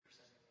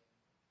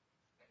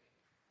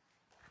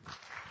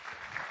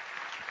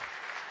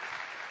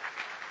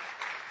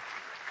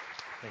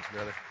Thanks,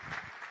 brother.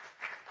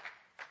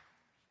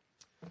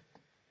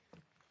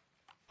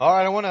 All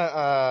right, I want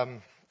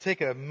to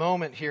take a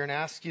moment here and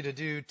ask you to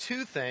do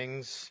two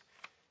things.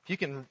 If you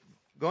can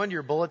go into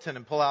your bulletin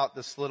and pull out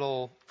this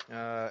little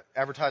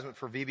advertisement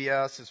for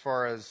VBS as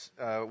far as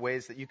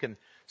ways that you can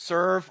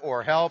serve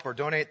or help or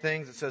donate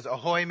things. It says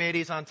 "Ahoy,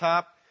 mateys" on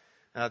top.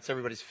 It's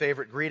everybody's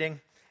favorite greeting.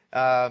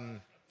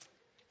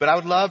 But I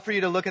would love for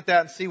you to look at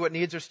that and see what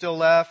needs are still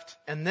left.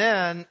 And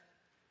then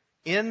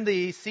in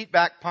the seat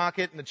back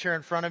pocket in the chair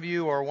in front of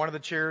you or one of the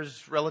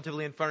chairs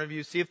relatively in front of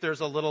you, see if there's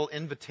a little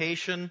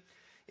invitation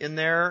in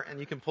there,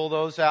 and you can pull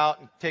those out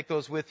and take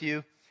those with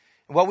you.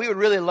 And what we would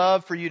really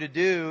love for you to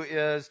do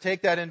is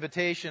take that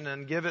invitation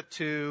and give it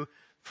to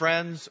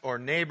friends or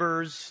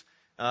neighbors,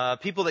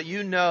 people that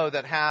you know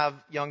that have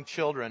young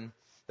children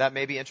that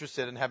may be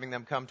interested in having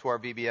them come to our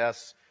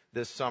VBS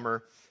this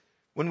summer.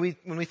 When we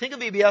think of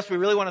VBS, we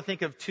really want to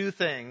think of two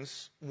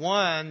things.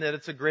 One, that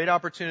it's a great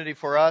opportunity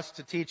for us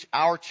to teach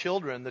our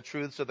children the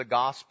truths of the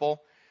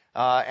gospel,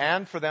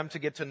 and for them to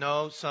get to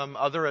know some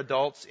other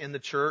adults in the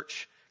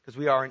church, because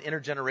we are an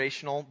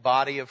intergenerational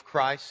body of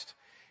Christ,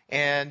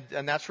 and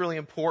that's really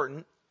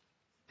important.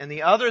 And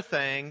the other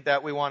thing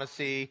that we want to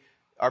see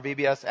our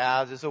VBS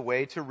as is a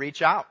way to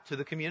reach out to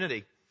the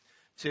community,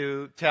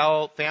 to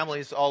tell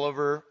families all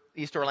over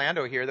East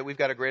Orlando here that we've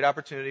got a great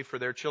opportunity for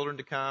their children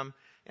to come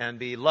and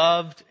be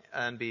loved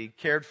and be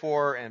cared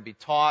for and be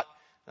taught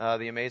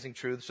the amazing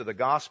truths of the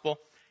gospel.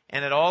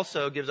 And it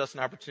also gives us an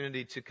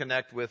opportunity to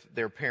connect with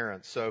their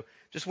parents. So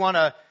just want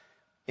to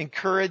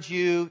encourage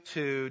you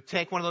to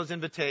take one of those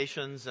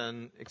invitations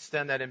and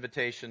extend that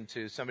invitation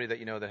to somebody that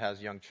you know that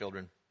has young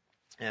children.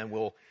 And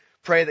we'll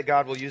pray that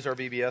God will use our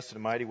VBS in a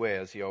mighty way,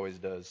 as He always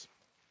does.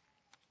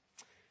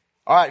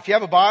 All right, if you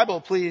have a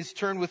Bible, please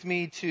turn with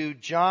me to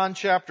John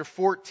chapter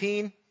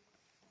 14.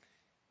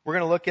 We're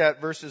going to look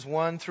at verses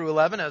 1 through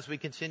 11 as we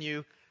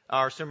continue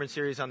our sermon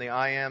series on the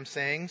I Am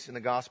sayings in the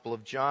Gospel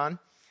of John.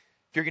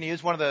 If you're going to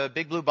use one of the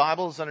big blue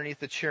Bibles underneath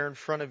the chair in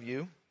front of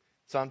you,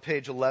 it's on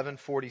page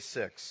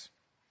 1146.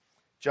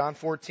 John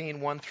 14,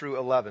 1 through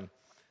 11.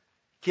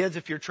 Kids,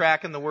 if you're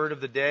tracking the word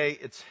of the day,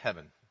 it's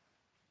heaven.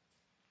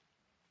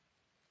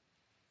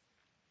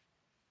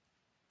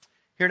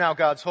 Hear now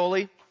God's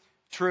holy,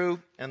 true,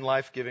 and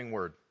life-giving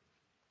word.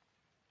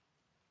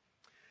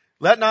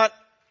 Let not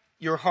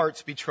your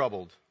hearts be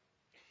troubled.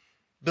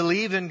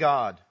 Believe in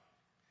God.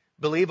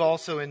 Believe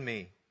also in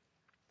me.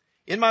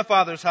 In my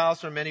Father's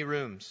house are many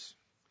rooms.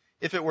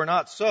 If it were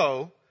not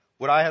so,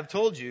 would I have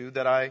told you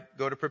that I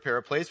go to prepare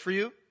a place for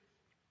you?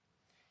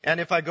 And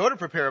if I go to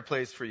prepare a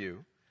place for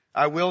you,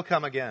 I will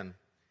come again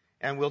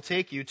and will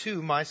take you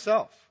to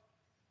myself,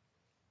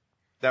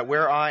 that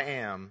where I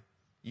am,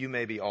 you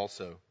may be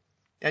also.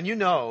 And you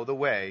know the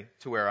way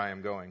to where I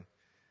am going.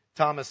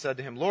 Thomas said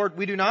to him, Lord,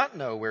 we do not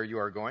know where you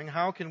are going.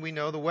 How can we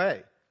know the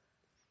way?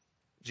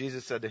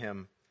 Jesus said to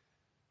him,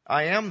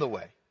 I am the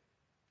way,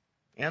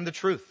 and the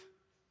truth,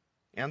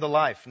 and the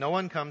life. No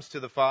one comes to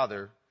the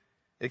Father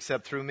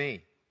except through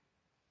me.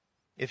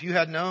 If you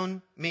had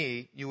known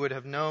me, you would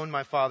have known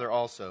my Father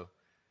also.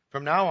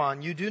 From now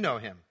on, you do know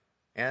him,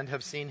 and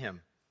have seen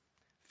him.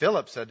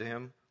 Philip said to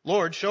him,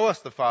 Lord, show us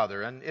the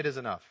Father, and it is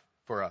enough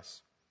for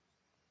us.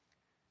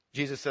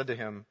 Jesus said to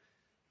him,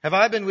 Have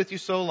I been with you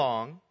so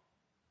long,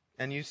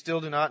 and you still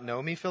do not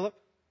know me, Philip?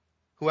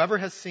 Whoever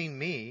has seen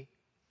me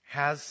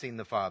has seen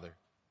the Father.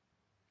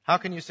 How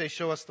can you say,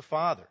 show us the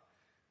Father?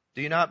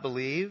 Do you not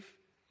believe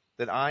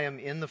that I am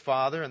in the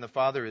Father and the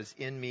Father is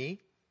in me?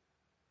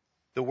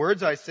 The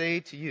words I say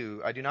to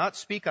you, I do not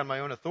speak on my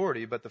own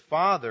authority, but the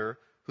Father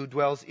who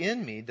dwells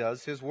in me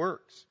does his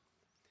works.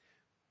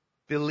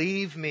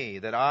 Believe me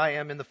that I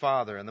am in the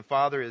Father and the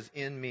Father is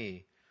in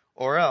me,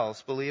 or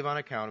else believe on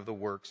account of the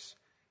works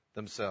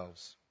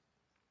themselves.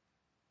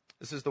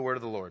 This is the word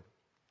of the Lord.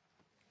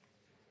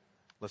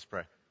 Let's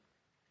pray.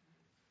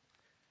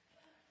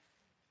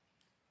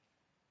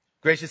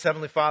 Gracious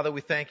Heavenly Father,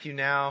 we thank you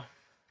now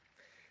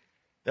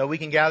that we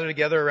can gather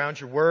together around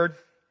your word.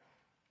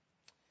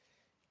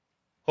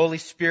 Holy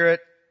Spirit,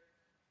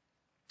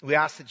 we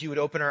ask that you would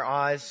open our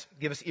eyes,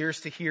 give us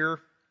ears to hear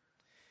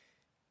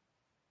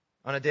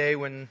on a day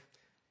when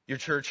your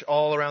church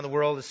all around the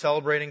world is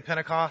celebrating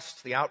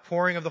Pentecost, the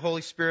outpouring of the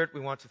Holy Spirit.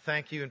 We want to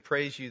thank you and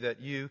praise you that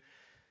you,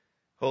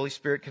 Holy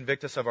Spirit,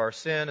 convict us of our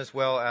sin as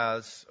well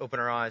as open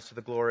our eyes to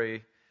the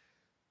glory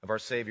of our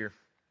Savior.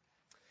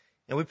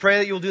 And we pray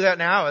that you'll do that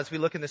now as we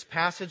look in this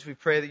passage. We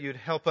pray that you'd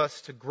help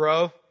us to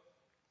grow.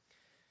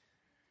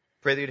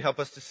 Pray that you'd help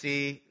us to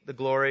see the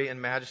glory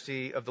and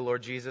majesty of the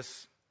Lord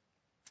Jesus.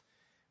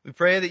 We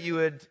pray that you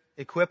would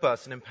equip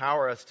us and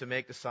empower us to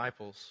make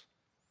disciples.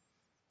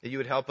 That you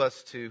would help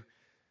us to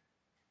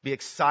be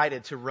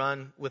excited to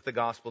run with the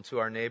gospel to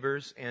our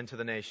neighbors and to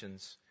the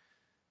nations.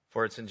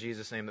 For it's in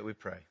Jesus' name that we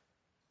pray.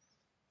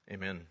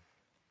 Amen.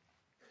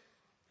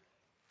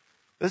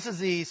 This is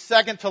the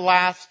second to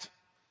last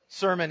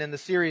sermon in the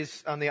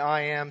series on the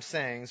I Am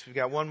sayings. We've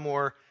got one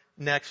more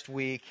next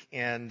week,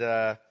 and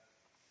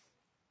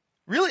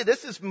Really,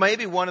 this is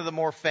maybe one of the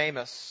more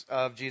famous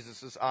of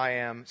Jesus' I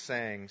am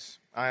sayings.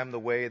 I am the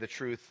way, the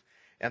truth,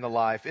 and the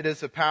life. It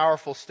is a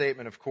powerful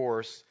statement, of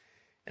course.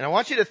 And I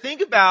want you to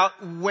think about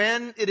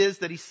when it is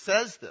that he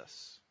says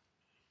this.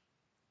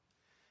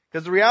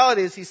 Because the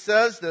reality is he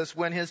says this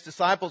when his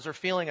disciples are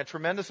feeling a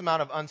tremendous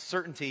amount of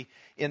uncertainty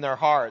in their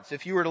hearts.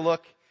 If you were to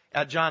look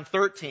at John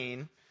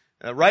 13,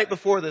 right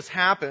before this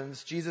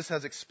happens, Jesus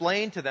has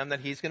explained to them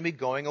that he's going to be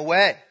going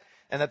away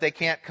and that they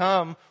can't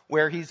come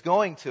where he's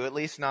going to, at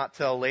least not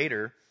till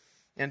later.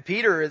 And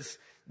Peter is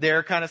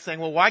there kind of saying,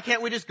 well, why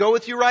can't we just go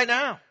with you right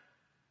now?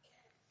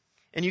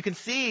 And you can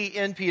see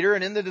in Peter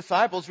and in the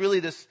disciples really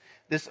this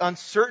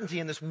uncertainty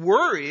and this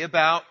worry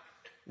about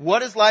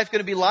what is life going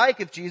to be like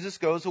if Jesus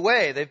goes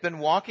away. They've been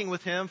walking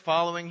with him,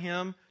 following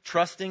him,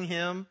 trusting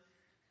him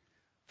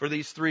for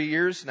these 3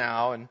 years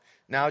now, and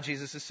now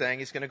Jesus is saying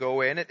he's going to go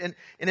away. And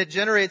it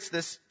generates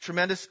this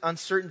tremendous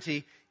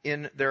uncertainty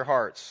in their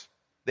hearts.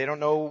 They don't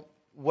know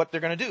what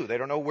they're going to do. They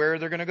don't know where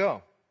they're going to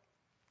go.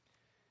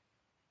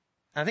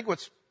 I think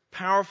what's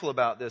powerful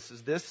about this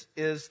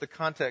is the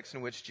context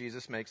in which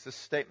Jesus makes this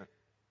statement.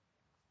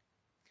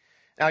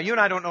 Now, you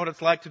and I don't know what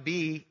it's like to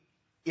be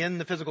in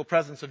the physical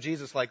presence of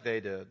Jesus like they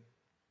did.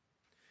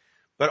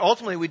 But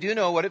ultimately, we do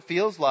know what it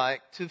feels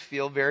like to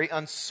feel very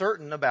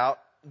uncertain about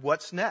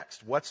what's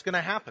next. What's going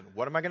to happen?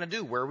 What am I going to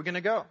do? Where are we going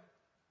to go?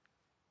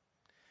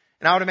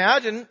 And I would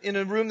imagine in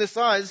a room this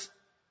size,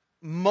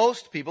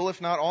 most people,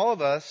 if not all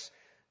of us,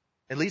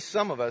 at least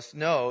some of us,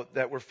 know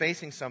that we're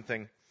facing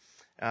something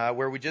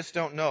where we just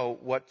don't know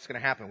what's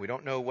going to happen. We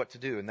don't know what to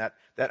do. And that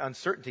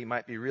uncertainty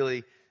might be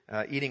really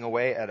eating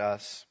away at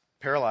us,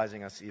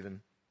 paralyzing us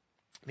even.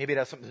 Maybe it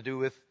has something to do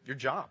with your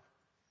job.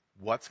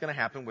 What's going to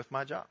happen with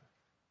my job?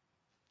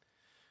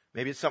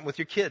 Maybe it's something with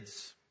your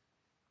kids.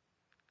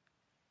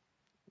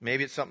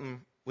 Maybe it's something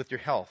with your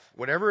health.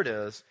 Whatever it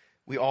is,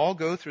 we all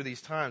go through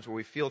these times where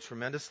we feel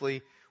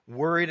tremendously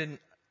worried and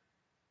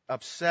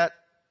upset,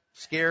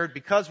 scared,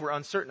 because we're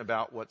uncertain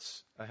about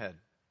what's ahead.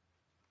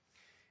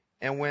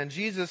 And when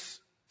Jesus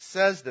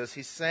says this,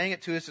 he's saying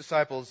it to his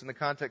disciples in the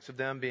context of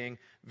them being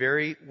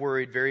very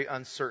worried, very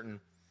uncertain.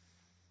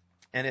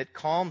 And it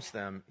calms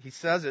them. He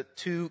says it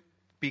to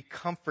be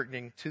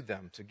comforting to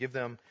them, to give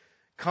them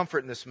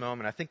comfort in this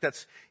moment. I think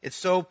it's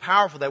so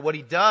powerful that what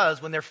he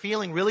does when they're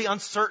feeling really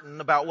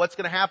uncertain about what's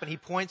going to happen, he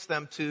points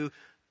them to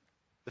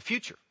the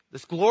future,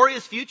 this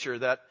glorious future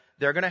that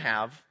they're going to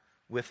have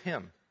with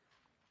him.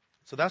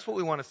 So that's what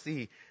we want to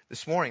see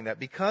this morning, that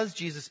because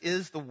Jesus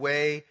is the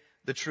way,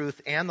 the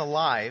truth, and the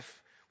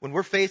life, when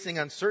we're facing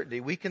uncertainty,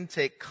 we can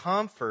take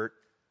comfort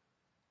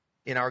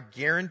in our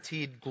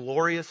guaranteed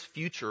glorious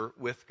future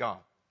with God.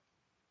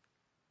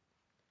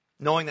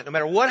 Knowing that no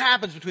matter what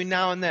happens between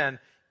now and then,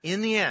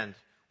 in the end,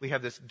 we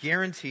have this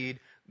guaranteed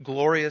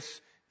glorious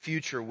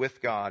future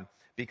with God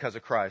because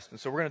of Christ. And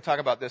so we're going to talk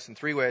about this in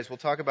 3 ways. We'll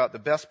talk about the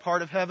best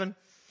part of heaven,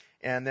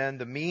 and then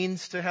the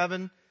means to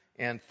heaven,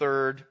 and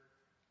third,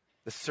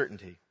 the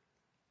certainty.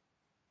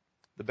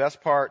 The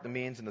best part, the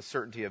means, and the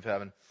certainty of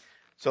heaven.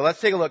 So let's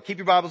take a look. Keep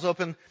your Bibles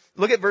open.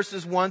 Look at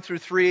verses 1 through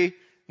 3.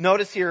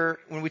 Notice here,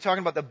 when we're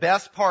talking about the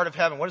best part of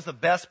heaven, what is the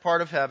best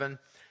part of heaven?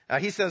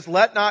 He says,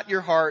 let not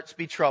your hearts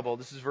be troubled.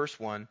 This is verse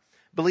 1.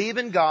 Believe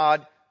in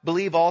God,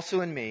 believe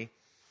also in me.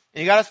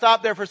 And you got to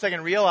stop there for a second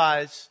and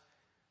realize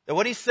that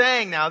what he's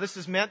saying now, this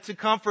is meant to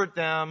comfort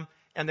them,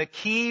 and the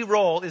key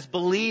role is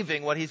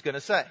believing what he's going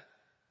to say.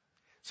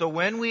 So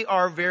when we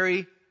are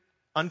very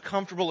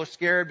uncomfortable or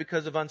scared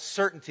because of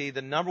uncertainty,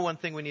 the number one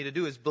thing we need to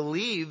do is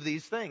believe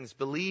these things.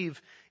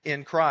 Believe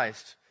in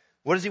Christ.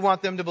 What does he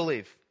want them to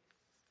believe?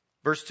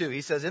 Verse 2, he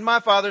says, in my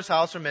Father's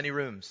house are many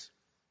rooms.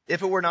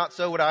 If it were not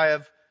so, would I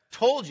have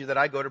told you that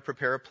I go to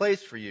prepare a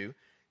place for you?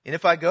 And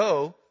if I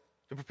go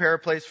to prepare a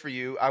place for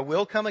you, I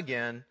will come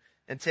again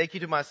and take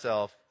you to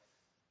myself,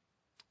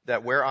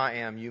 that where I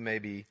am, you may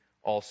be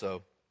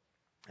also.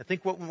 I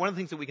think one of the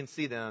things that we can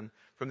see then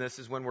from this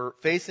is when we're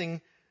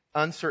facing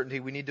uncertainty,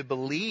 we need to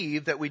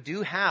believe that we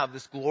do have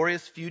this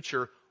glorious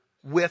future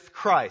with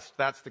Christ.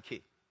 That's the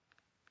key.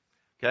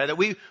 Okay, that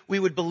we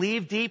would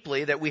believe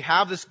deeply that we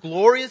have this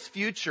glorious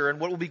future, and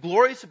what will be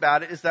glorious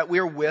about it is that we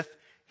are with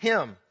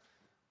him.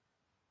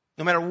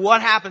 No matter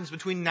what happens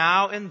between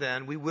now and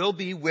then, we will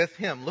be with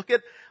him. Look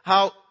at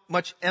how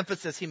much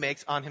emphasis he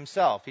makes on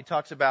himself. He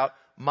talks about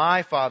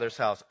my Father's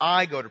house.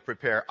 I go to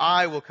prepare.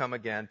 I will come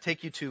again,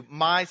 take you to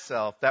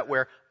myself, that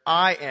where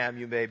I am,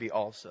 you may be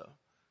also.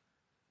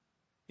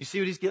 You see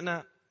what he's getting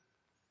at?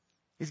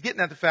 He's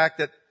getting at the fact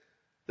that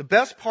the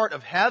best part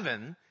of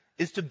heaven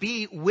is to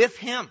be with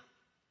him.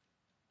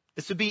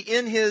 It's to be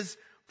in his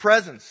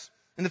presence.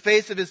 In the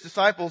face of his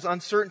disciples'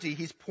 uncertainty,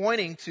 he's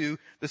pointing to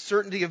the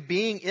certainty of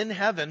being in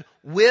heaven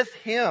with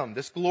him,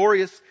 this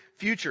glorious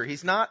future.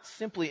 He's not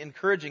simply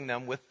encouraging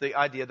them with the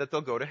idea that they'll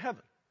go to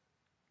heaven.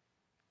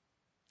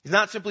 He's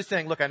not simply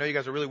saying, look, I know you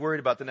guys are really worried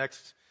about the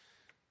next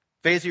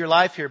phase of your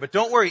life here, but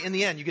don't worry, in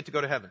the end, you get to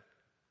go to heaven.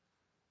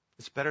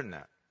 It's better than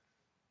that.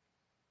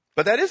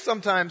 But that is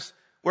sometimes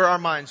where our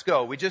minds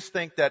go. We just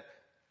think that,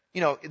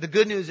 the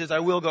good news is I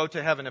will go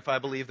to heaven if I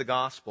believe the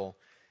gospel.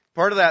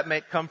 Part of that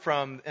may come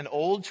from an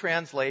old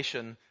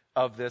translation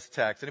of this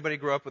text. Anybody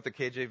grew up with the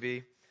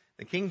KJV?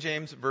 The King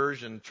James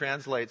Version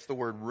translates the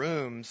word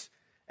rooms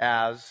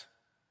as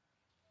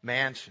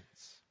mansions.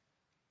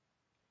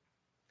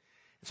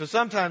 So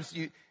sometimes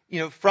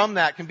from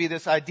that can be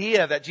this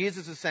idea that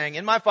Jesus is saying,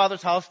 in my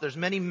Father's house, there's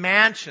many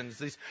mansions,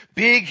 these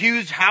big,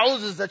 huge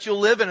houses that you'll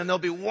live in, and they'll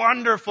be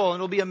wonderful and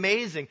it'll be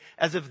amazing,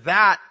 as if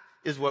that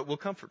is what will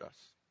comfort us.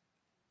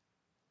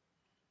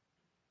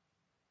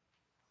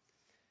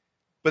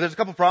 But there's a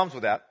couple problems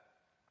with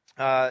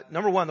that.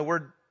 Number one, the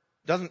word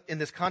in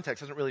this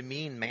context, doesn't really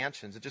mean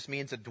mansions. It just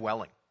means a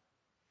dwelling.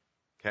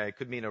 Okay, it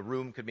could mean a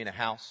room, could mean a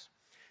house.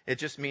 It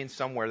just means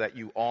somewhere that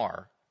you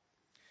are.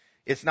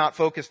 It's not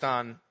focused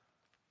on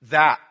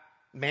that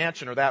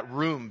mansion or that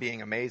room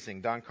being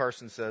amazing. Don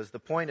Carson says, the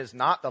point is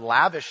not the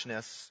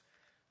lavishness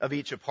of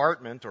each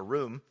apartment or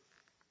room,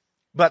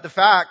 but the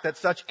fact that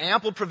such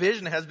ample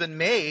provision has been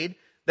made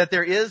that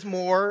there is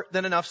more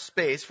than enough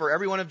space for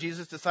every one of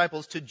Jesus'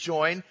 disciples to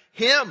join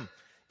him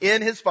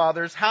in his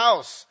Father's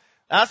house.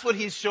 That's what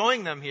he's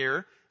showing them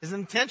here. His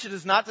intention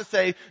is not to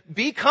say,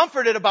 be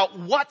comforted about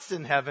what's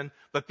in heaven,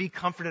 but be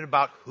comforted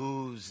about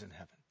who's in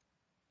heaven.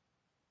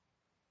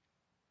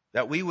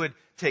 That we would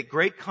take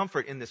great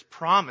comfort in this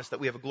promise that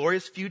we have a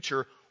glorious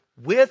future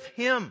with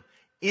him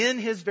in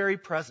his very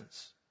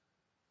presence.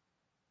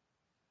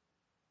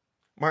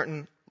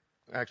 The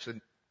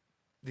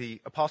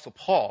Apostle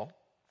Paul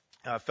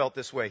felt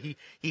this way.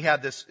 He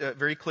had this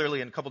very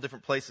clearly in a couple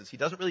different places. He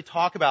doesn't really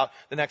talk about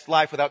the next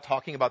life without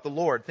talking about the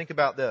Lord. Think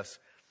about this.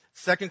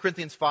 2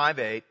 Corinthians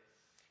 5:8.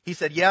 He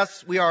said,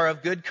 yes, we are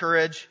of good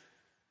courage,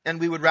 and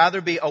we would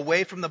rather be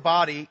away from the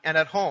body and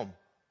at home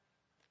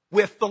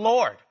with the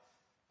Lord.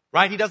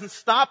 Right? He doesn't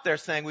stop there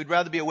saying we'd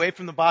rather be away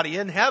from the body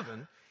in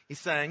heaven. He's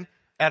saying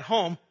at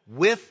home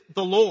with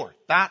the Lord.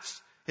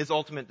 That's his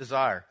ultimate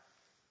desire.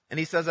 And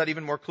he says that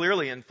even more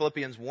clearly in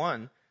Philippians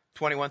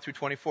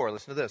 1:21-24.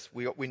 Listen to this.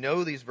 We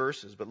know these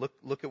verses, but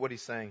look at what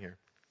he's saying here.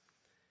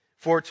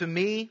 For to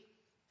me,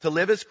 to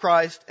live is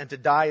Christ and to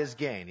die is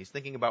gain. He's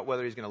thinking about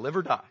whether he's going to live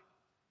or die.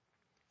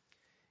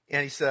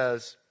 And he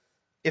says,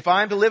 if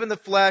I am to live in the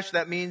flesh,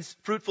 that means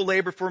fruitful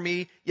labor for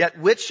me. Yet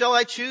which shall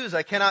I choose?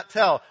 I cannot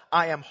tell.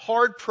 I am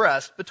hard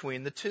pressed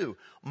between the two.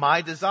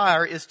 My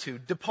desire is to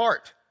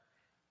depart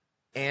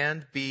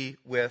and be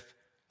with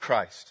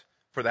Christ,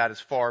 for that is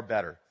far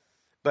better.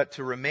 But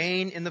to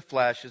remain in the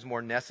flesh is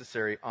more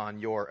necessary on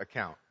your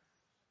account.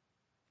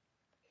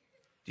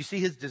 Do you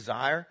see his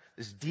desire?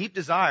 This deep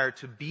desire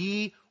to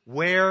be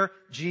where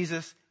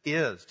Jesus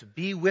is, to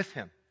be with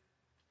him.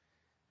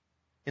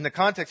 In the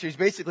context here, he's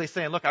basically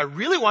saying, look, I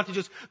really want to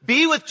just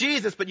be with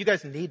Jesus, but you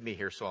guys need me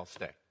here, so I'll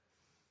stay.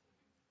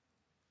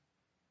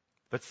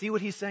 But see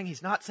what he's saying?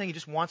 He's not saying he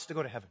just wants to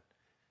go to heaven.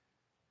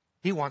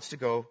 He wants to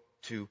go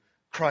to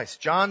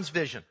Christ. John's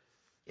vision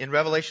in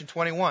Revelation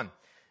 21.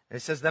 And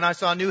it says, then I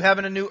saw a new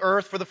heaven and new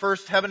earth, for the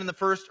first heaven and the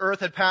first earth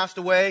had passed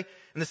away,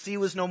 and the sea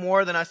was no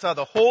more. Then I saw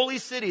the holy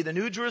city, the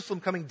new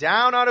Jerusalem, coming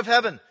down out of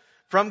heaven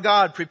from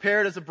God,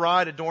 prepared as a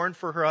bride adorned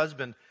for her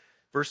husband.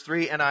 Verse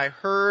 3, and I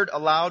heard a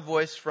loud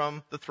voice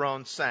from the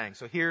throne saying.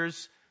 So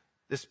here's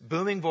this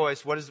booming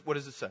voice. What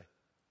does it say?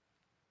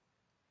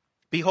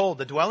 Behold,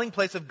 the dwelling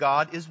place of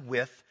God is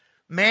with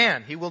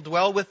man. He will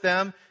dwell with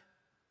them,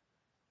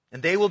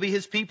 and they will be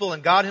his people,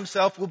 and God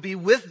himself will be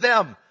with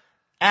them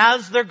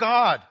as their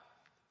God.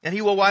 And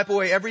he will wipe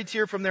away every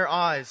tear from their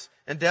eyes,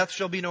 and death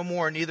shall be no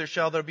more, neither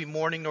shall there be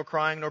mourning, nor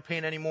crying, nor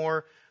pain any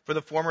more, for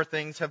the former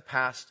things have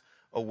passed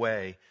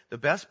away. The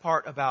best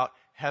part about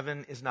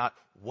heaven is not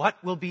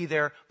what will be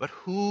there, but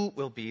who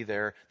will be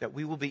there, that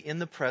we will be in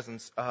the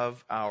presence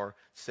of our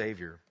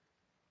Savior.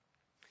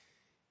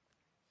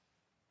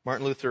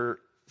 Martin Luther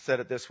said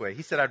it this way.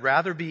 He said, I'd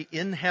rather be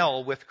in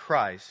hell with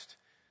Christ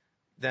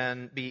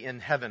than be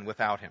in heaven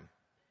without him.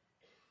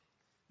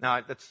 Now,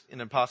 that's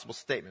an impossible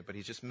statement, but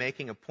he's just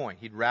making a point.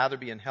 He'd rather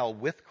be in hell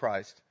with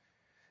Christ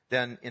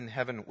than in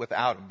heaven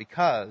without him,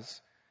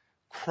 because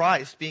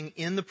Christ, being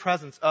in the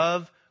presence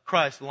of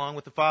Christ along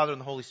with the Father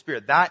and the Holy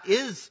Spirit, that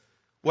is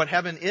what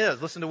heaven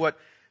is. Listen to what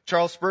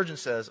Charles Spurgeon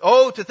says.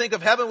 Oh, to think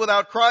of heaven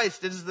without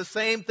Christ, it is the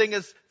same thing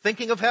as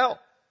thinking of hell.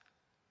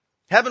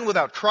 Heaven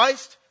without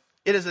Christ,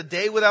 it is a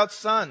day without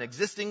sun,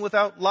 existing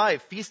without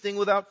life, feasting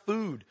without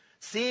food,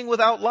 seeing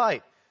without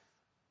light.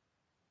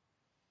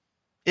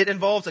 It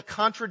involves a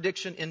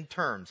contradiction in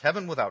terms.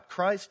 Heaven without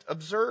Christ,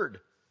 absurd.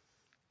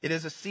 It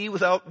is a sea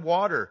without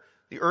water,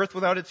 the earth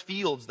without its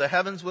fields, the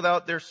heavens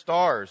without their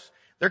stars.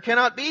 There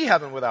cannot be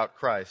heaven without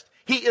Christ.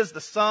 He is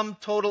the sum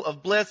total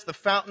of bliss, the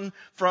fountain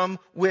from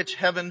which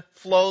heaven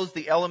flows,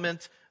 the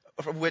element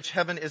from which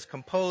heaven is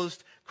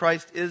composed.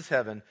 Christ is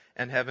heaven,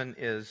 and heaven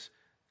is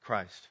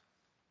Christ.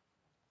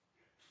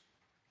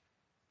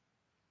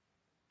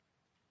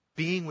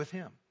 Being with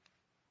him.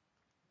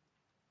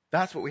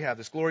 That's what we have,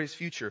 this glorious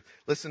future.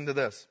 Listen to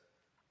this.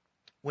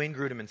 Wayne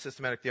Grudem in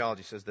Systematic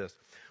Theology says this.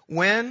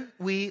 When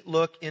we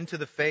look into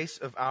the face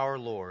of our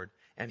Lord,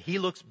 and he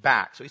looks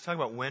back, so he's talking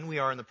about when we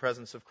are in the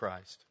presence of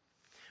Christ.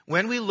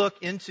 when we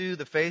look into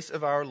the face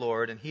of our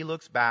Lord and he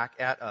looks back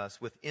at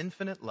us with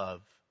infinite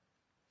love,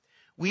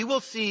 we will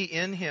see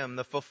in him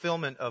the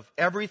fulfillment of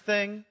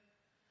everything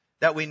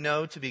that we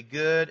know to be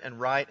good and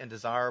right and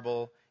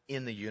desirable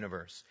in the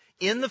universe.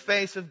 In the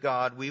face of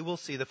God, we will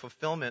see the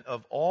fulfillment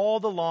of all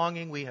the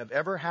longing we have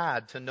ever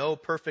had to know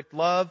perfect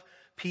love,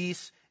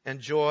 peace, and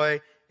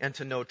joy, and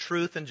to know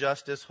truth and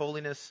justice,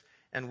 holiness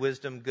and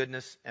wisdom,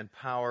 goodness and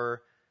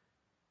power,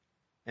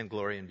 and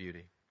glory and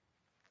beauty.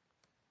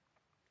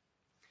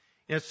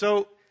 It's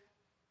so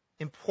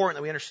important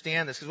that we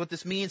understand this, because what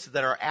this means is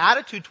that our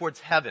attitude towards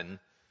heaven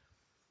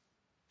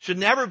should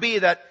never be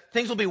that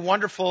things will be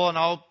wonderful and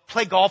I'll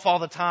play golf all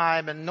the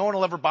time and no one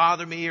will ever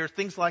bother me or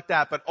things like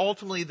that. But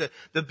ultimately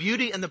the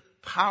beauty and the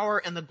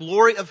power and the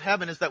glory of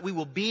heaven is that we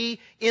will be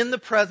in the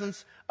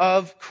presence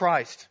of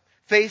Christ,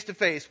 face to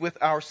face with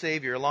our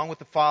Savior, along with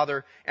the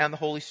Father and the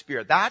Holy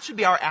Spirit. That should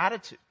be our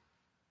attitude.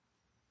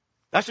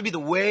 That should be the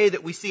way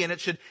that we see, and it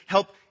should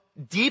help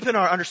deepen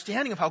our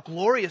understanding of how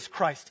glorious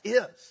Christ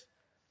is.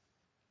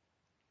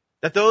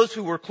 That those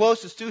who were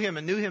closest to him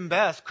and knew him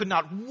best could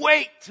not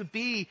wait to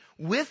be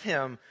with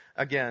him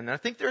again. And I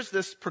think there's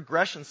this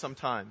progression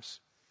sometimes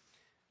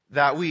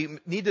that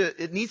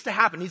it needs to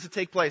happen, needs to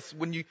take place.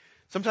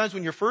 Sometimes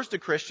when you're first a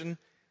Christian,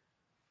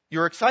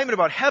 your excitement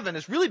about heaven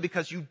is really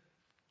because you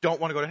don't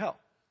want to go to hell.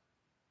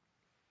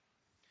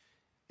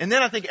 And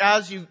then I think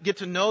as you get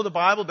to know the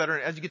Bible better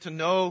and as you get to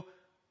know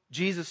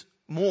Jesus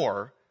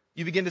more,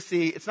 you begin to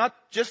see it's not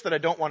just that I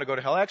don't want to go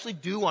to hell. I actually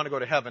do want to go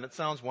to heaven. It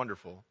sounds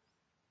wonderful.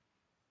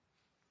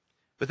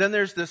 But then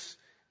there's this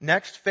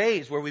next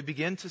phase where we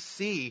begin to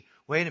see,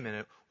 wait a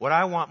minute, what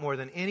I want more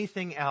than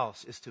anything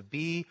else is to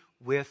be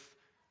with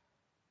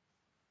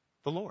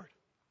the Lord.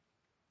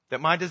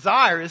 That my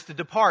desire is to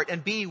depart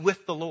and be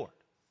with the Lord.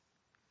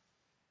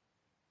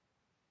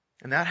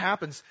 And that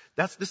happens,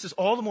 this is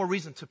all the more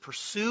reason to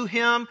pursue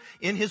him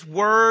in his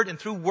word and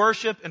through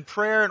worship and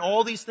prayer and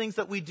all these things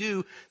that we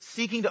do,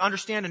 seeking to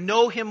understand and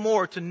know him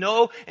more, to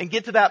know and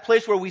get to that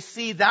place where we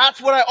see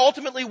that's what I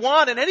ultimately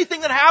want, and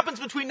anything that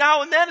happens between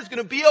now and then is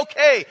going to be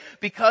okay,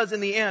 because in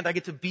the end I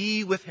get to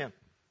be with him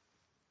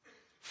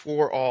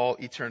for all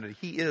eternity.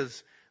 He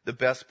is the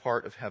best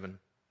part of heaven.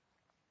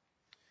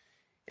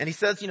 And he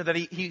says, that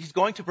he's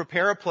going to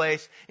prepare a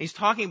place, and he's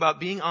talking about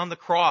being on the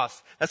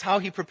cross. That's how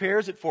he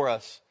prepares it for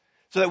us,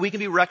 so that we can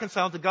be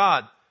reconciled to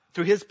God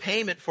through his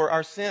payment for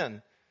our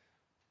sin.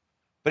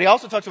 But he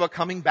also talks about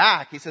coming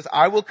back. He says,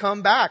 I will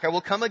come back. I will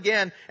come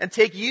again and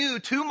take you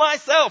to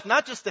myself,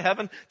 not just to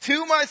heaven,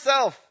 to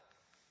myself,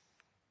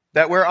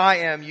 that where I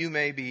am, you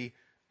may be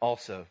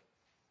also.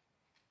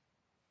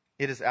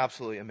 It is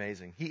absolutely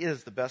amazing. He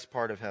is the best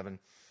part of heaven.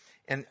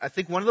 And I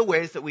think one of the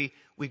ways that we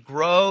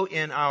grow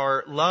in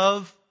our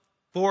love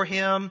for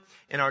him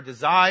and our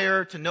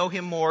desire to know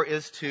him more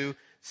is to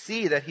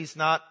see that he's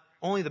not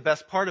only the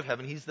best part of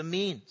heaven, he's the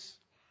means.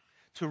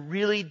 To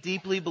really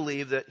deeply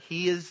believe that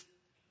he is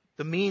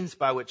the means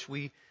by which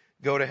we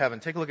go to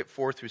heaven. Take a look at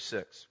 4 through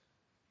 6.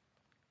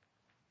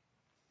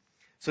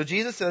 So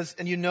Jesus says,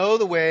 and you know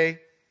the way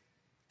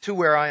to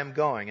where I am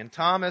going. And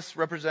Thomas,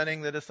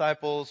 representing the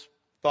disciples'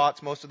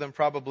 thoughts, most of them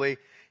probably,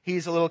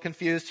 he's a little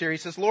confused here. He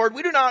says, Lord,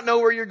 we do not know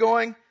where you're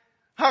going.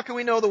 How can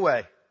we know the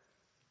way?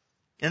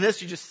 In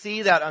this, you just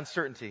see that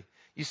uncertainty.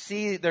 You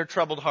see their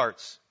troubled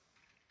hearts.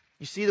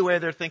 You see the way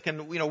they're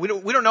thinking, we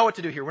don't know what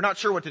to do here. We're not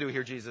sure what to do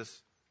here,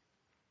 Jesus.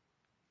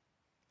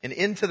 And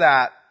into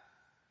that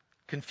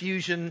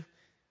confusion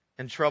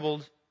and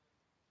troubled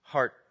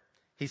heart,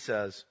 he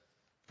says,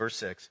 verse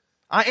 6,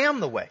 I am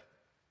the way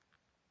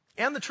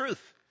and the truth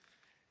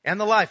and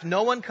the life.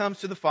 No one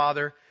comes to the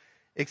Father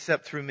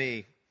except through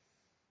me.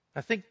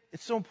 I think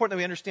it's so important that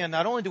we understand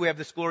not only do we have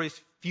this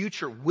glorious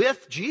future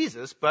with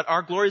Jesus, but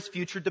our glorious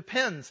future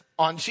depends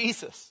on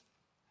Jesus.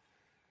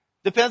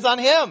 Depends on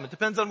him. It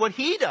depends on what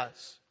he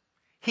does.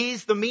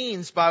 He's the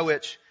means by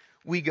which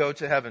we go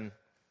to heaven.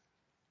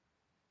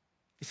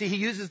 You see, he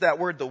uses that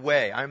word, the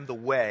way. I'm the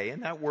way.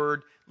 And that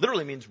word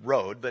literally means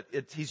road, but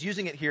he's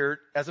using it here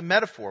as a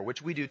metaphor,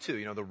 which we do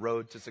too. The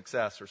road to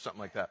success or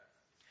something like that.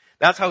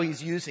 That's how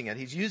he's using it.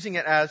 He's using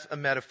it as a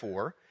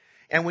metaphor.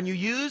 And when you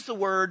use the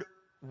word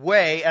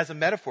way as a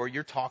metaphor,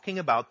 you're talking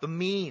about the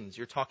means.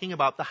 You're talking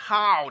about the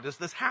how does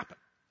this happen.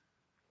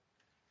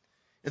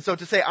 And so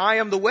to say, I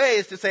am the way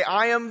is to say,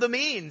 I am the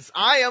means.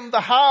 I am the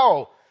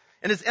how.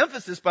 And his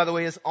emphasis, by the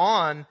way, is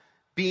on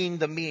being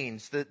the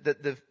means.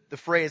 The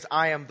phrase,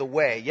 I am the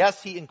way.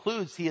 Yes, he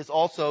is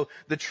also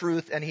the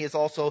truth and he is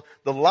also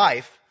the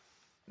life.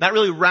 That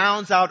really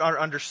rounds out our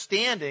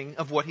understanding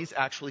of what he's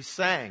actually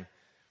saying.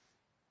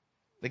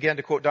 Again,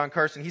 to quote Don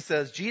Carson, he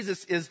says,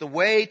 Jesus is the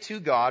way to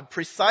God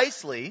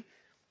precisely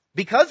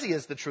because he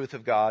is the truth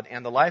of God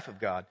and the life of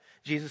God.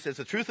 Jesus is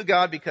the truth of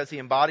God because he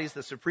embodies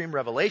the supreme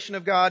revelation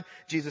of God.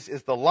 Jesus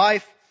is the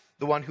life,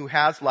 the one who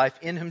has life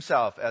in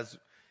himself, as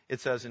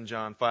it says in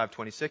John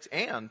 5:26.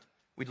 And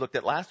we looked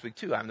at last week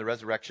too, I'm the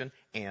resurrection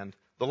and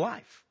the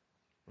life.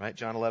 Right?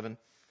 John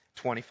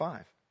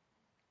 11:25.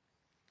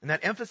 And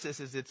that emphasis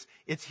is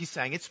he's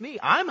saying, it's me.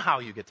 I'm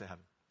how you get to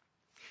heaven.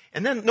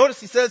 And then notice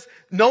he says,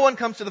 no one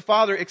comes to the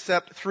Father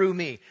except through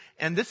me.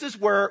 And this is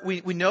where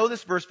we know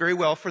this verse very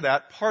well for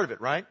that part of it,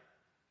 right?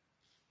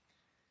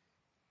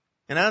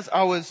 And as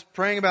I was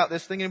praying about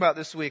this, thinking about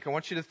this week, I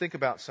want you to think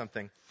about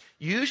something.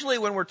 Usually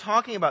when we're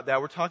talking about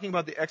that, we're talking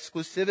about the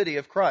exclusivity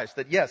of Christ.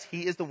 That yes,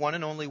 He is the one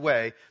and only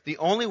way. The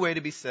only way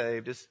to be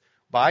saved is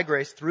by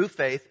grace through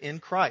faith in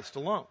Christ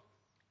alone.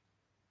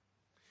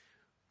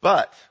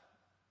 But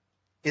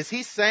is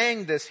He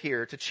saying this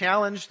here to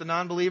challenge the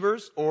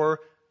non-believers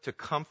or to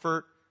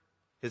comfort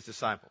His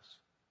disciples?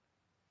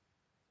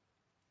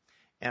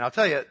 And I'll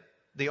tell you,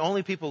 the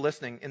only people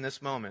listening in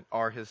this moment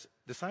are His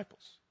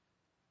disciples.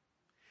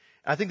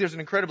 I think there's an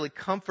incredibly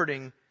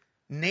comforting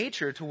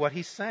nature to what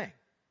He's saying.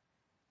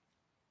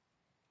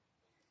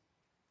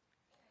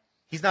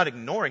 He's not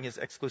ignoring His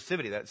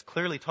exclusivity. That's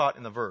clearly taught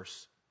in the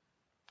verse.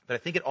 But I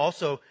think it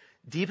also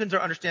deepens our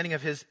understanding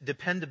of His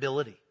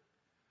dependability.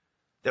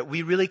 That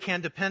we really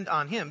can depend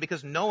on Him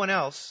because no one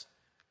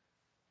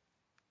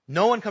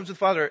comes to the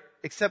Father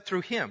except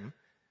through Him.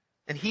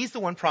 And He's the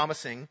one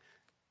promising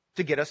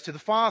to get us to the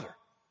Father.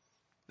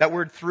 That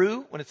word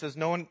through, when it says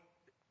no one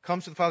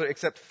comes to the Father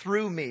except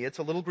through me, it's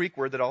a little Greek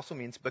word that also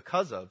means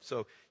because of.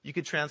 So you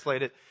could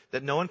translate it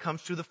that no one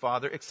comes to the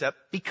Father except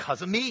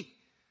because of me.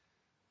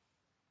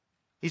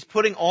 He's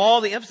putting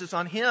all the emphasis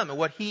on Him and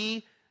what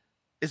He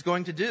is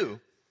going to do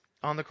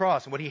on the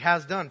cross and what He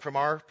has done from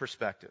our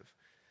perspective.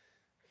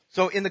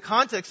 So in the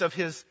context of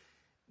His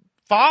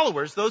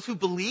followers, those who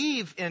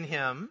believe in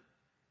Him,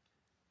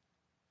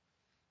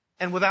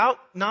 and without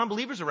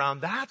non-believers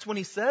around, that's when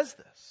He says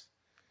this.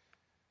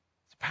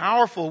 It's a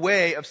powerful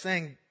way of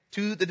saying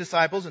to the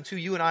disciples and to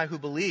you and I who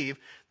believe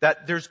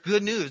that there's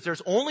good news.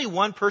 There's only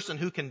one person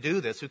who can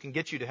do this, who can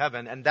get you to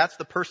heaven, and that's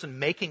the person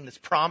making this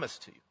promise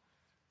to you.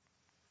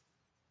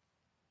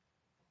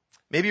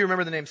 Maybe you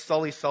remember the name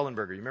Sully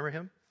Sullenberger. You remember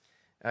him?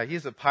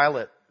 He's a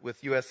pilot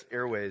with U.S.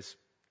 Airways.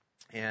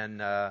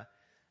 And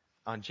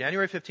on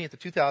January 15th of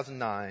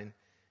 2009,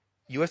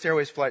 U.S.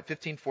 Airways Flight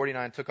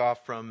 1549 took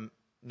off from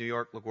New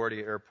York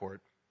LaGuardia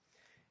Airport.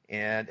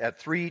 And at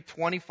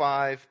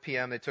 3:25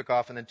 p.m. they took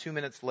off, and then 2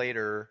 minutes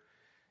later,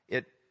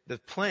 the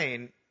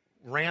plane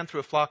ran through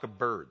a flock of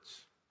birds.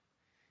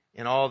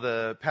 And all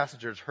the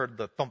passengers heard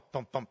the thump,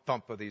 thump, thump,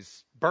 thump of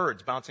these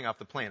birds bouncing off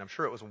the plane. I'm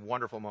sure it was a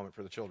wonderful moment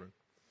for the children.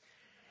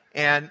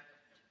 And,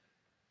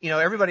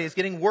 everybody is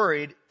getting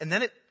worried, and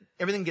then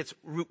everything gets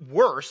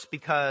worse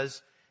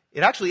because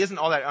it actually isn't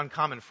all that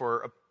uncommon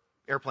for an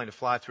airplane to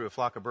fly through a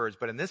flock of birds.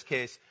 But in this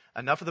case,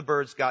 enough of the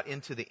birds got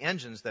into the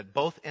engines that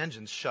both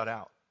engines shut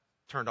out,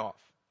 turned off.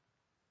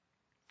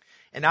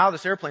 And now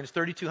this airplane is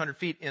 3,200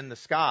 feet in the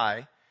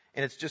sky,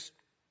 and it's just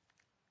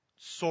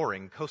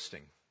soaring,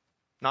 coasting,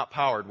 not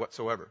powered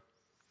whatsoever.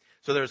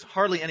 So there's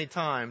hardly any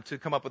time to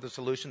come up with a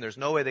solution. There's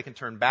no way they can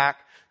turn back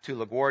to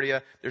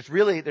LaGuardia.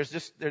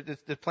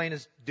 The plane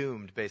is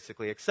doomed,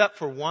 basically, except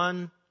for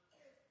one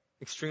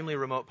extremely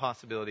remote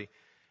possibility.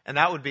 And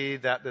that would be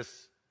that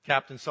this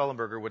Captain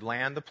Sullenberger would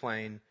land the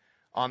plane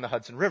on the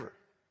Hudson River.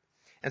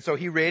 And so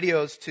he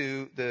radios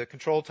to the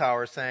control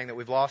tower saying that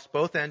we've lost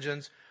both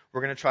engines.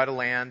 We're going to try to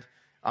land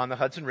on the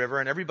Hudson River.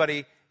 And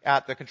everybody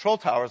at the control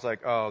tower is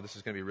like, oh, this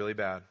is going to be really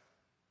bad.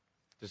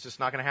 It's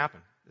just not going to happen.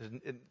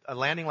 A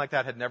landing like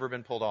that had never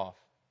been pulled off.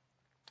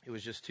 It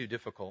was just too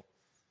difficult.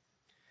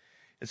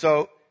 And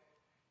so,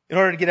 in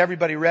order to get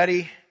everybody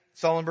ready,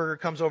 Sullenberger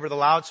comes over the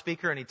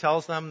loudspeaker and he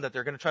tells them that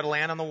they're going to try to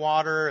land on the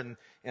water and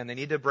they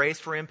need to brace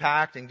for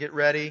impact and get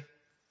ready.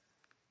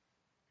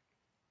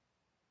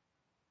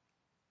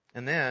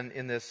 And then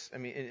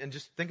and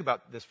just think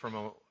about this for a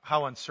moment.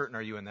 How uncertain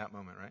are you in that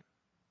moment, right?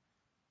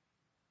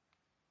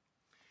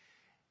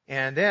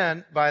 And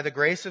then, by the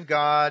grace of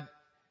God,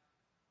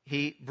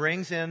 He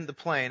brings in the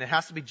plane. It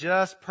has to be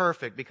just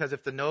perfect because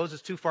if the nose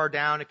is too far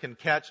down, it can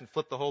catch and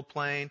flip the whole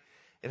plane.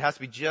 It has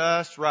to be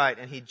just right.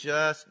 And He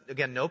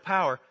again, no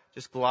power,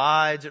 just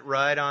glides it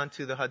right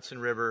onto the Hudson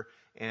River,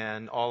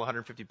 and all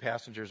 150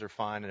 passengers are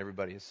fine and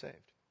everybody is saved.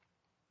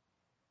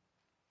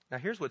 Now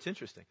here's what's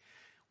interesting.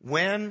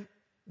 When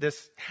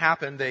this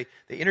happened, they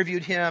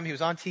interviewed him. He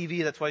was on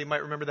TV. That's why you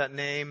might remember that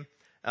name.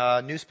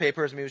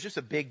 Newspapers. It was just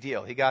a big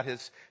deal. He got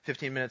his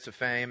 15 minutes of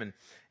fame,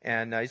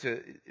 and he's a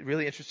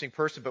really interesting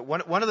person. But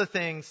one of the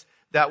things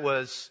that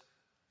was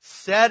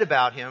said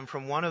about him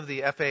from one of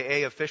the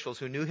FAA officials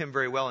who knew him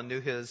very well and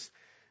knew his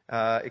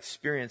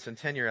experience and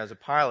tenure as a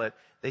pilot,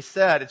 they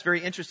said it's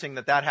very interesting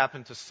that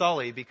happened to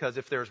Sully, because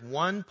if there's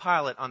one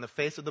pilot on the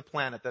face of the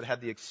planet that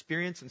had the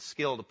experience and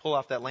skill to pull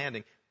off that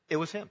landing, it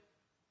was him.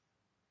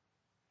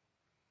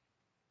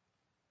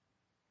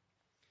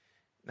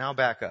 Now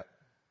back up.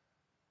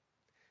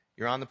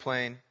 You're on the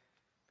plane.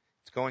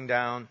 It's going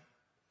down.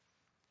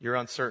 You're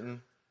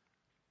uncertain.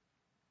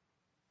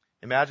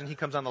 Imagine he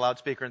comes on the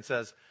loudspeaker and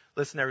says,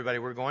 listen, everybody,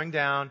 we're going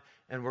down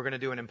and we're going to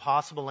do an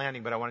impossible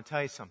landing, but I want to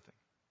tell you something.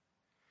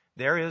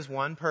 There is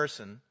one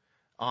person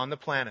on the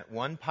planet,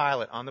 one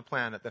pilot on the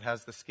planet that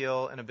has the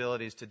skill and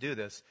abilities to do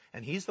this,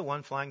 and he's the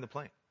one flying the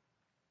plane.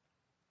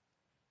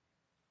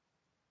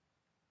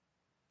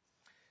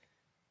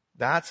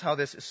 That's how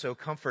this is so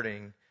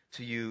comforting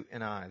to you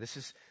and I. This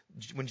is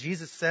when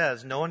Jesus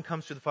says, no one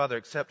comes to the Father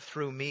except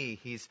through me.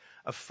 He's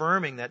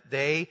affirming that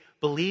they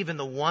believe in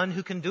the one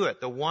who can do it,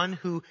 the one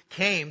who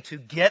came to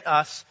get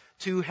us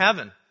to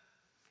heaven.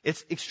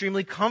 It's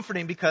extremely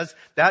comforting because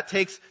that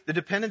takes the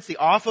dependency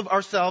off of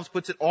ourselves,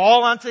 puts it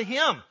all onto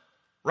Him,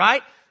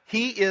 right?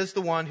 He is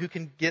the one who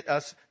can get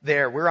us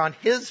there. We're on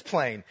His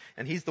plane,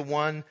 and He's the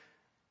one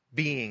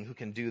being who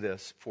can do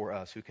this for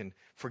us, who can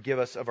forgive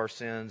us of our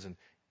sins and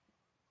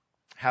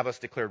have us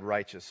declared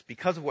righteous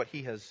because of what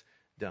He has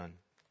done.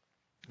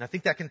 And I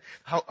think that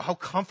how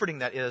comforting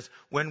that is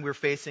when we're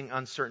facing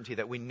uncertainty,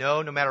 that we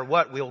know no matter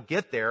what, we'll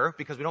get there,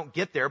 because we don't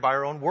get there by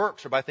our own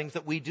works or by things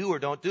that we do or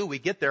don't do. We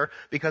get there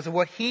because of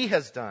what He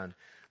has done.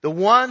 The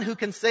one who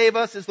can save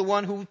us is the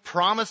one who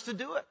promised to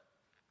do it.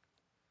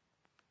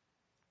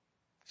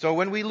 So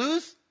when we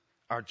lose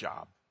our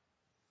job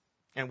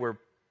and we're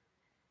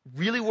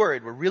really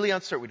worried, we're really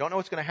uncertain, we don't know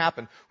what's going to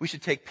happen, we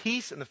should take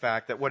peace in the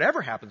fact that whatever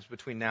happens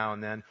between now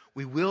and then,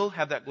 we will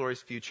have that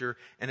glorious future,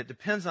 and it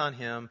depends on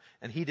Him,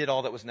 and He did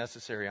all that was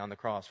necessary on the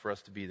cross for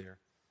us to be there.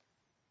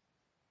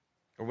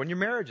 Or when your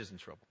marriage is in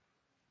trouble,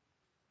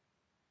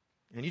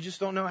 and you just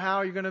don't know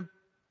how you're going to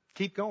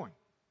keep going.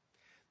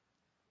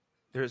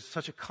 There's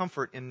such a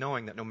comfort in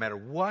knowing that no matter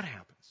what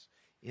happens,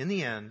 in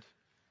the end,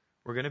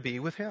 we're going to be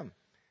with Him.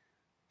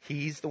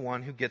 He's the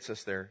one who gets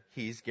us there.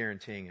 He's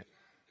guaranteeing it.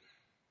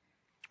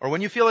 Or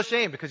when you feel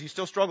ashamed because you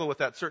still struggle with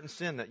that certain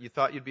sin that you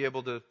thought you'd be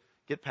able to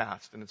get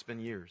past, and it's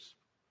been years.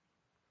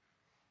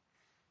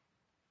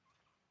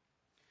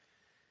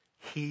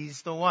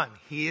 He's the one.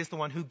 He is the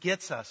one who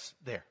gets us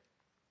there.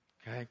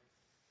 Okay?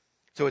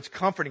 So it's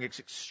comforting. It's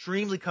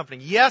extremely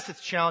comforting. Yes,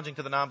 it's challenging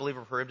to the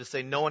non-believer for him to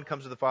say, no one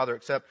comes to the Father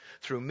except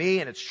through me,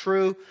 and it's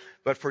true.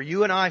 But for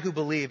you and I who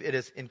believe, it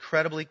is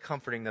incredibly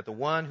comforting that the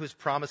one who's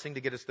promising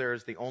to get us there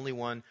is the only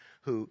one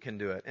who can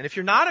do it. And if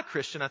you're not a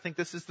Christian, I think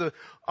this is the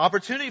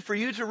opportunity for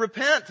you to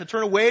repent, to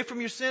turn away from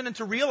your sin, and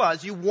to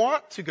realize you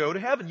want to go to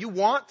heaven. You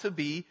want to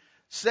be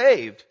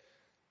saved.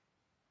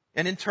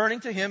 And in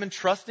turning to Him and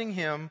trusting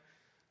Him,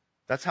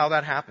 that's how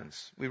that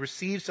happens. We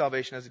receive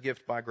salvation as a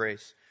gift by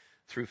grace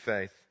through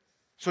faith.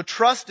 So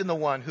trust in the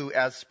one who,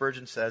 as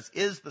Spurgeon says,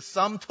 is the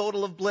sum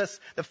total of bliss,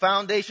 the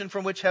foundation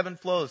from which heaven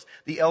flows,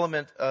 the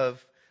element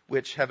of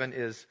which heaven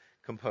is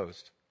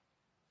composed.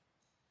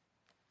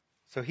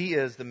 So He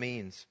is the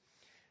means.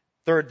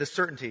 Third, the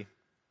certainty.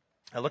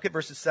 Now look at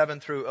verses 7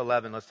 through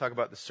 11. Let's talk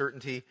about the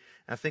certainty.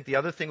 And I think the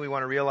other thing we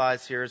want to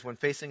realize here is when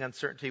facing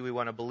uncertainty, we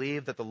want to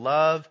believe that the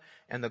love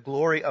and the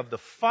glory of the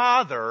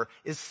Father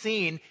is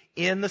seen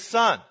in the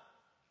Son,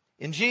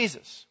 in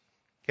Jesus.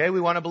 Okay,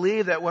 we want to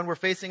believe that when we're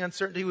facing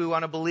uncertainty, we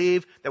want to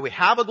believe that we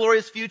have a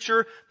glorious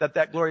future, that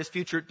that glorious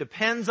future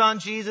depends on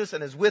Jesus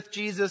and is with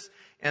Jesus.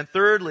 And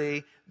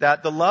thirdly,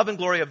 that the love and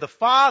glory of the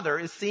Father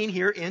is seen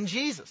here in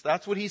Jesus.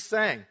 That's what he's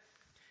saying.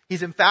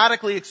 He's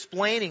emphatically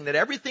explaining that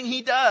everything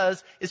He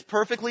does is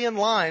perfectly in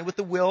line with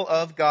the will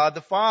of God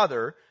the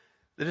Father.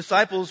 The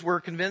disciples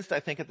were convinced, I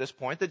think, at this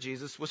point that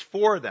Jesus was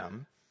for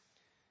them.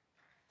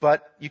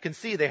 But you can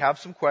see they have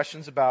some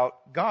questions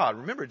about God.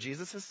 Remember,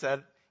 Jesus has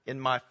said, in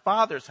my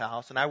Father's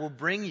house, and I will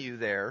bring you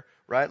there.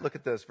 Right? Look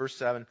at this, verse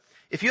 7.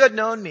 If you had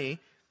known me,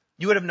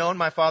 you would have known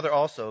my Father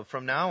also.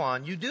 From now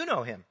on, you do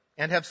know Him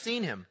and have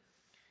seen Him.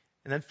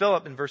 And then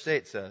Philip in verse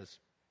 8 says,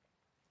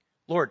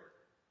 Lord,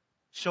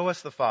 show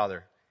us the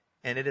Father,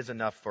 and it is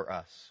enough for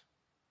us.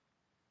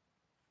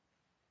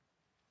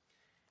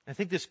 I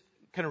think this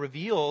kind of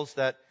reveals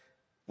that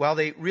while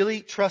they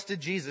really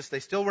trusted Jesus, they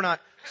still were not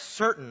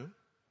certain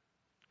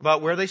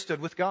about where they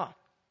stood with God.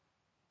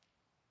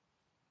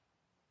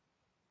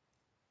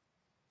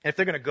 And if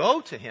they're going to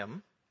go to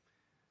Him,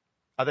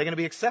 are they going to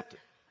be accepted?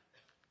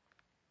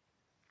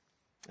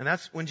 And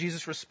that's when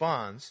Jesus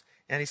responds,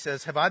 and He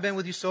says, have I been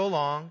with you so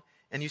long,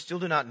 and you still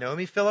do not know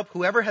me, Philip?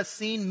 Whoever has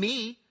seen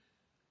me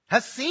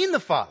has seen the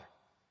Father.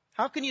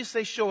 How can you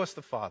say, show us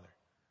the Father?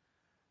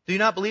 Do you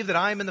not believe that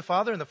I am in the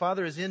Father, and the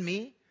Father is in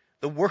me?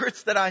 The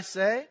words that I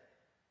say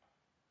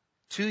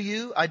to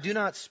you, I do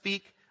not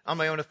speak on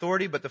my own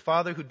authority, but the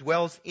Father who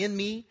dwells in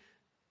me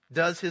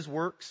does His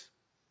works.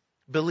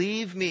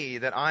 Believe me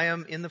that I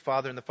am in the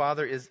Father and the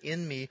Father is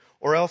in me,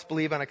 or else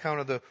believe on account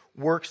of the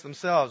works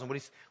themselves. And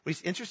what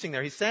he's interesting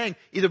there, he's saying,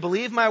 either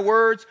believe my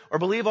words or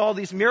believe all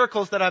these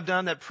miracles that I've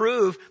done that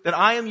prove that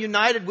I am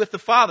united with the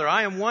Father.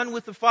 I am one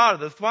with the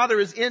Father. The Father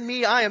is in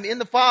me. I am in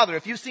the Father.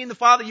 If you've seen the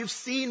Father, you've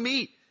seen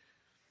me.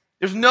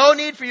 There's no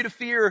need for you to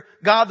fear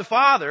God the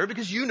Father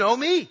because you know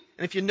me.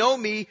 And if you know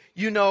me,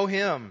 you know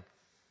Him.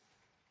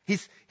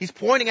 He's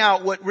pointing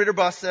out what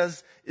Ritterbuss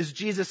says is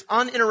Jesus'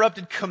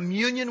 uninterrupted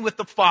communion with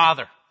the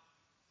Father.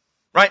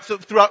 Right? So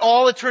throughout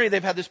all eternity,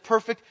 they've had this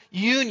perfect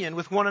union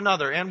with one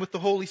another and with the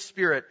Holy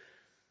Spirit.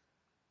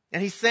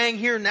 And He's saying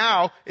here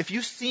now, if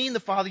you've seen the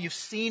Father, you've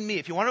seen me.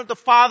 If you want to know what the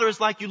Father is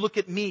like, you look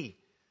at me.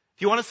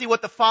 If you want to see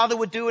what the Father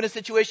would do in a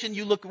situation,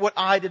 you look at what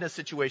I did in a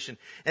situation.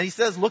 And He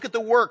says, look at the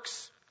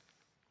works.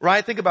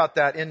 Right? Think about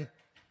that.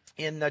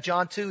 In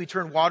John 2, He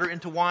turned water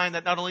into wine.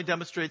 That not only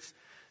demonstrates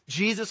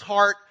Jesus'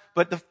 heart,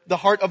 but the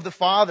heart of the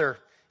Father.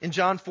 In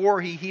John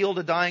 4, he healed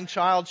a dying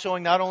child,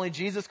 showing not only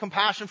Jesus'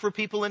 compassion for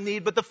people in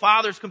need, but the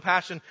Father's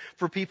compassion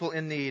for people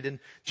in need.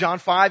 In John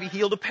 5, he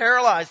healed a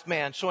paralyzed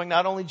man, showing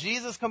not only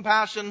Jesus'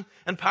 compassion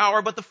and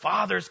power, but the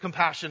Father's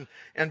compassion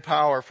and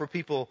power for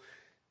people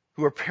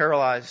who are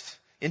paralyzed.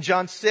 In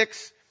John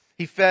 6,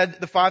 he fed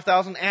the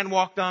 5,000 and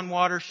walked on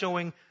water,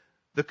 showing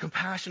the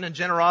compassion and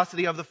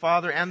generosity of the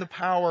Father and the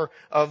power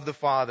of the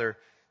Father.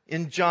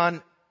 In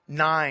John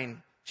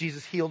 9,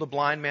 Jesus healed a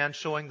blind man,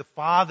 showing the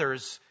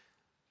Father's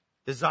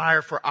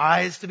desire for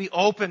eyes to be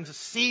open to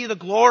see the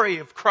glory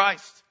of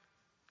Christ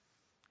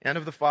and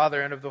of the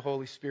Father and of the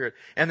Holy Spirit.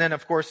 And then,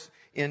 of course,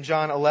 in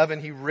John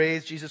 11,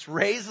 Jesus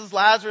raises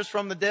Lazarus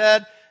from the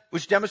dead,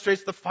 which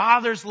demonstrates the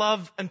Father's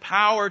love and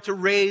power to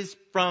raise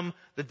from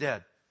the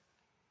dead.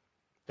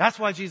 That's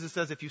why Jesus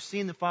says, if you've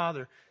seen the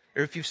Father,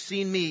 or if you've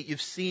seen me,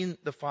 you've seen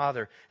the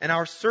Father. And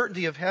our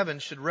certainty of heaven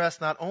should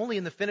rest not only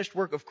in the finished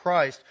work of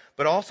Christ,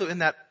 but also in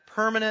that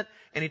permanent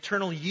and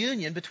eternal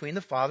union between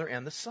the Father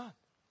and the Son.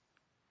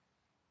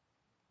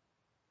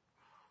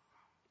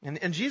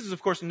 And Jesus,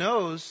 of course,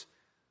 knows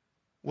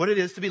what it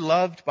is to be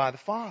loved by the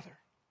Father.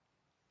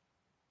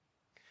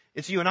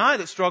 It's you and I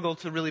that struggle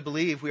to really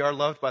believe we are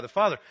loved by the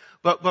Father.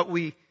 But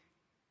we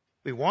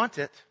want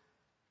it.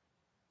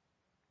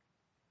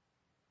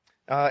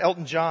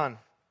 Elton John,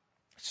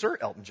 Sir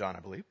Elton John,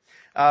 I believe,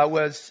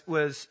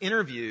 was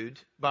interviewed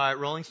by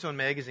Rolling Stone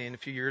magazine a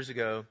few years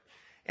ago,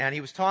 and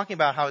he was talking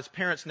about how his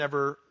parents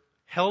never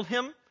held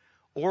him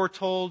or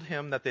told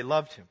him that they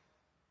loved him.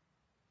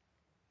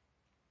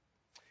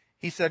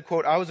 He said,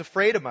 quote, "I was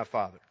afraid of my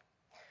father.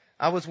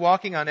 I was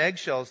walking on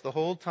eggshells the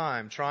whole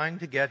time, trying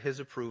to get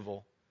his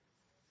approval.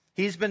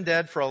 He's been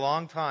dead for a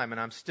long time, and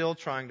I'm still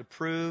trying to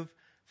prove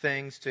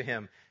things to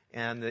him."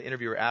 And the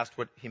interviewer asked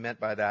what he meant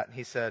by that. And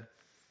he said,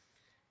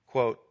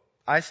 quote,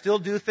 "I still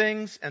do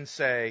things and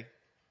say,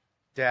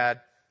 Dad,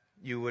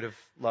 you would have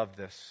loved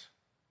this."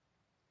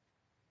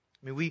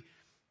 I mean,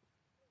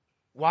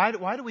 why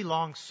do we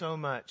long so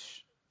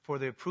much for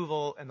the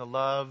approval and the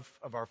love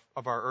of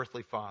our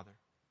earthly father?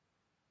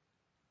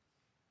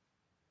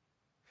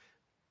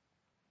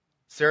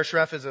 Sarah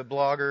Schreff is a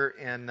blogger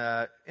in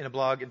a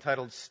blog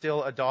entitled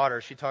Still a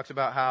Daughter. She talks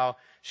about how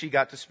she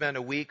got to spend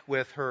a week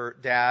with her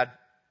dad,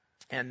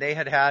 and they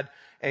had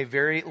a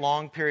very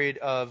long period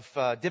of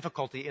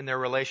difficulty in their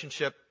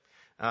relationship.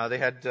 They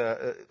had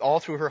all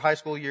through her high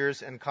school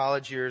years and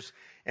college years,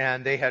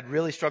 and they had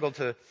really struggled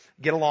to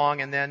get along.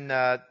 And then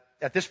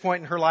at this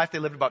point in her life, they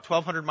lived about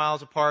 1,200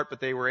 miles apart, but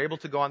they were able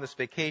to go on this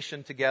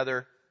vacation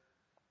together.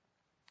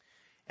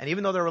 And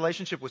even though their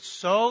relationship was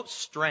so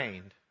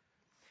strained,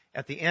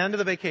 at the end of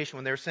the vacation,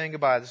 when they were saying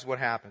goodbye, this is what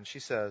happened. She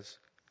says,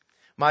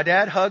 "My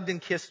dad hugged and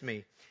kissed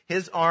me.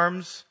 His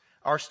arms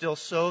are still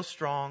so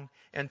strong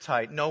and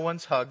tight. No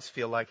one's hugs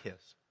feel like his.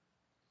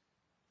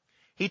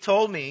 He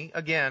told me,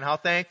 again, how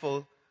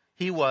thankful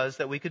he was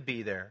that we could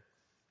be there.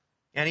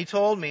 And he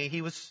told me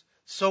he was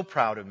so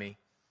proud of me.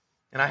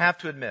 And I have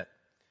to admit,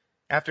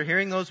 after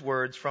hearing those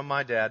words from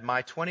my dad,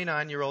 my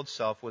 29-year-old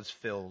self was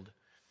filled.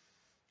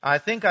 I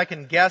think I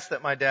can guess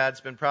that my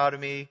dad's been proud of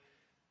me.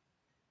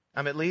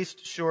 I'm at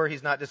least sure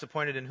he's not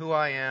disappointed in who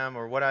I am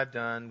or what I've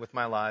done with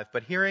my life.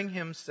 But hearing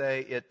him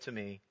say it to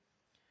me,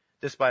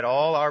 despite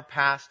all our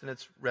past and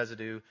its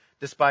residue,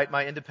 despite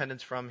my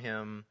independence from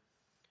him,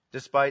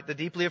 despite the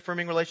deeply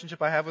affirming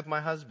relationship I have with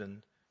my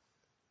husband,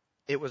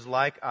 it was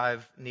like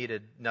I've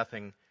needed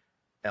nothing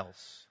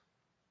else."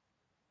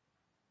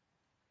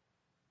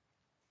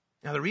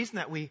 Now, the reason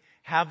that we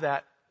have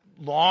that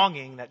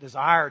longing, that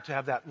desire to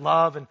have that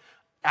love and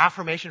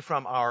affirmation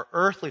from our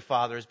earthly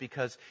father is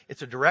because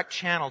it's a direct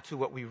channel to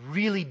what we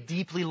really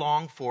deeply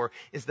long for,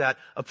 is that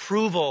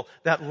approval,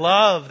 that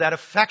love, that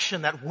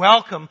affection, that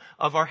welcome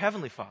of our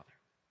heavenly Father.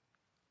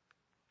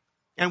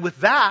 And with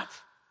that,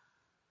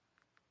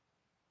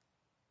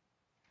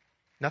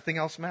 nothing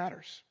else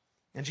matters.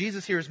 And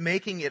Jesus here is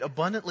making it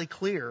abundantly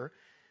clear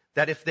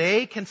that if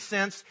they can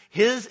sense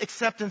His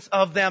acceptance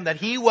of them, that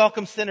He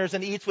welcomes sinners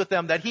and eats with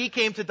them, that He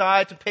came to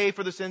die to pay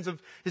for the sins of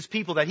His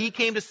people, that He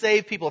came to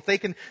save people, if they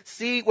can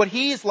see what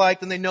He's like,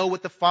 then they know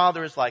what the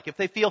Father is like. If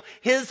they feel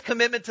His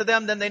commitment to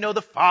them, then they know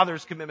the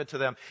Father's commitment to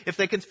them. If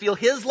they can feel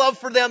His love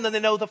for them, then they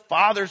know the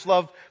Father's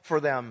love for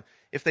them.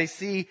 If they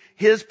see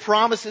His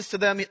promises to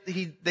them,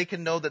 they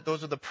can know that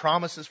those are the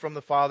promises from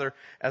the Father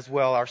as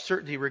well. Our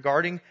certainty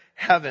regarding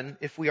heaven,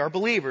 if we are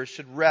believers,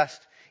 should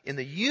rest in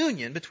the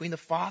union between the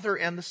Father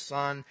and the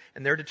Son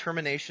and their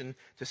determination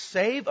to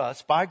save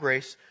us by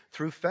grace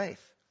through faith.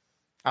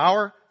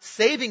 Our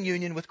saving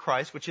union with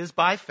Christ, which is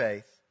by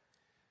faith,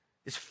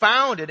 is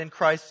founded in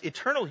Christ's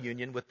eternal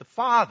union with the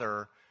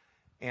Father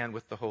and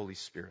with the Holy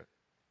Spirit.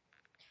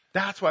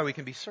 That's why we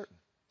can be certain.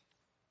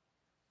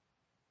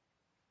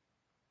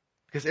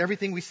 Because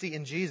everything we see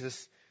in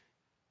Jesus,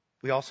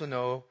 we also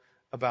know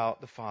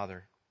about the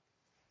Father.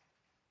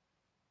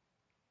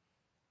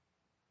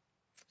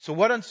 So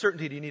what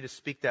uncertainty do you need to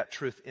speak that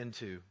truth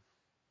into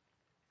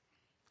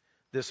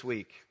this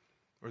week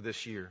or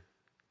this year?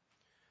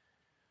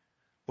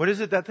 What is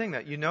it, that thing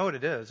that you know what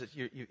it is?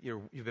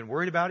 You've been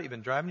worried about it. You've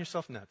been driving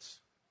yourself nuts.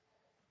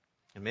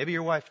 And maybe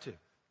your wife too.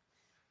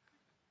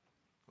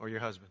 Or your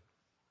husband.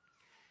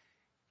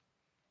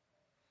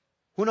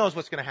 Who knows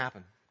what's going to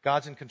happen?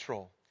 God's in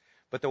control.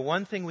 But the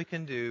one thing we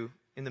can do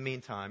in the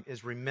meantime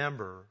is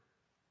remember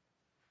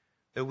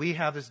that we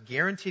have this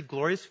guaranteed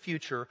glorious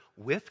future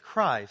with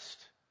Christ,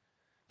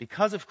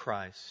 because of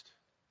Christ,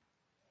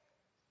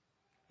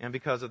 and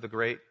because of the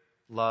great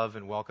love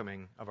and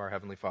welcoming of our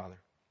Heavenly Father.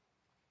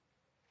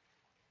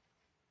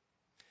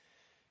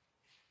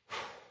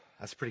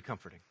 That's pretty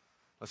comforting.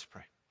 Let's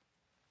pray.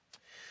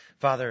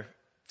 Father,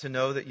 to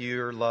know that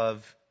your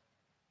love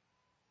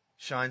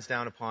shines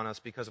down upon us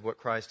because of what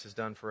Christ has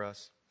done for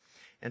us,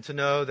 and to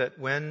know that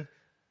when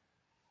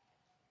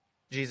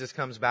Jesus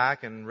comes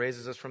back and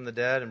raises us from the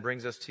dead and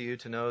brings us to you,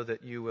 to know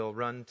that you will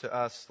run to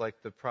us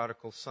like the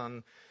prodigal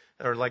son,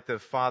 or like the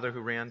father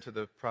who ran to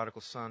the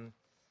prodigal son.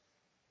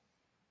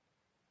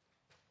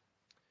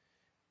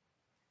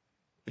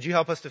 Would you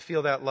help us to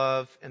feel that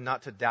love and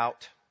not to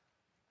doubt?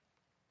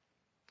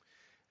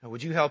 And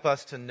would you help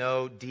us to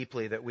know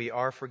deeply that we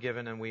are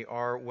forgiven and we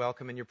are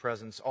welcome in your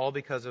presence, all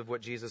because of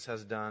what Jesus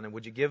has done? And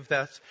would you give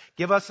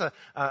us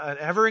an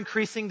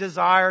ever-increasing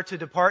desire to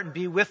depart and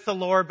be with the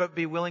Lord, but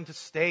be willing to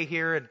stay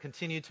here and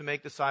continue to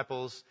make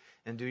disciples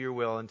and do your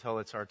will until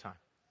it's our time?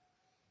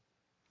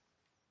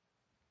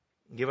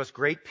 Give us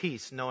great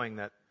peace knowing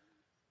that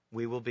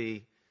we will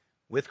be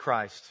with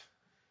Christ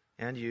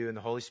and you and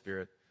the Holy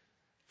Spirit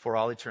for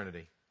all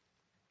eternity.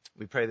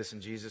 We pray this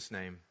in Jesus'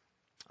 name.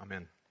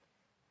 Amen.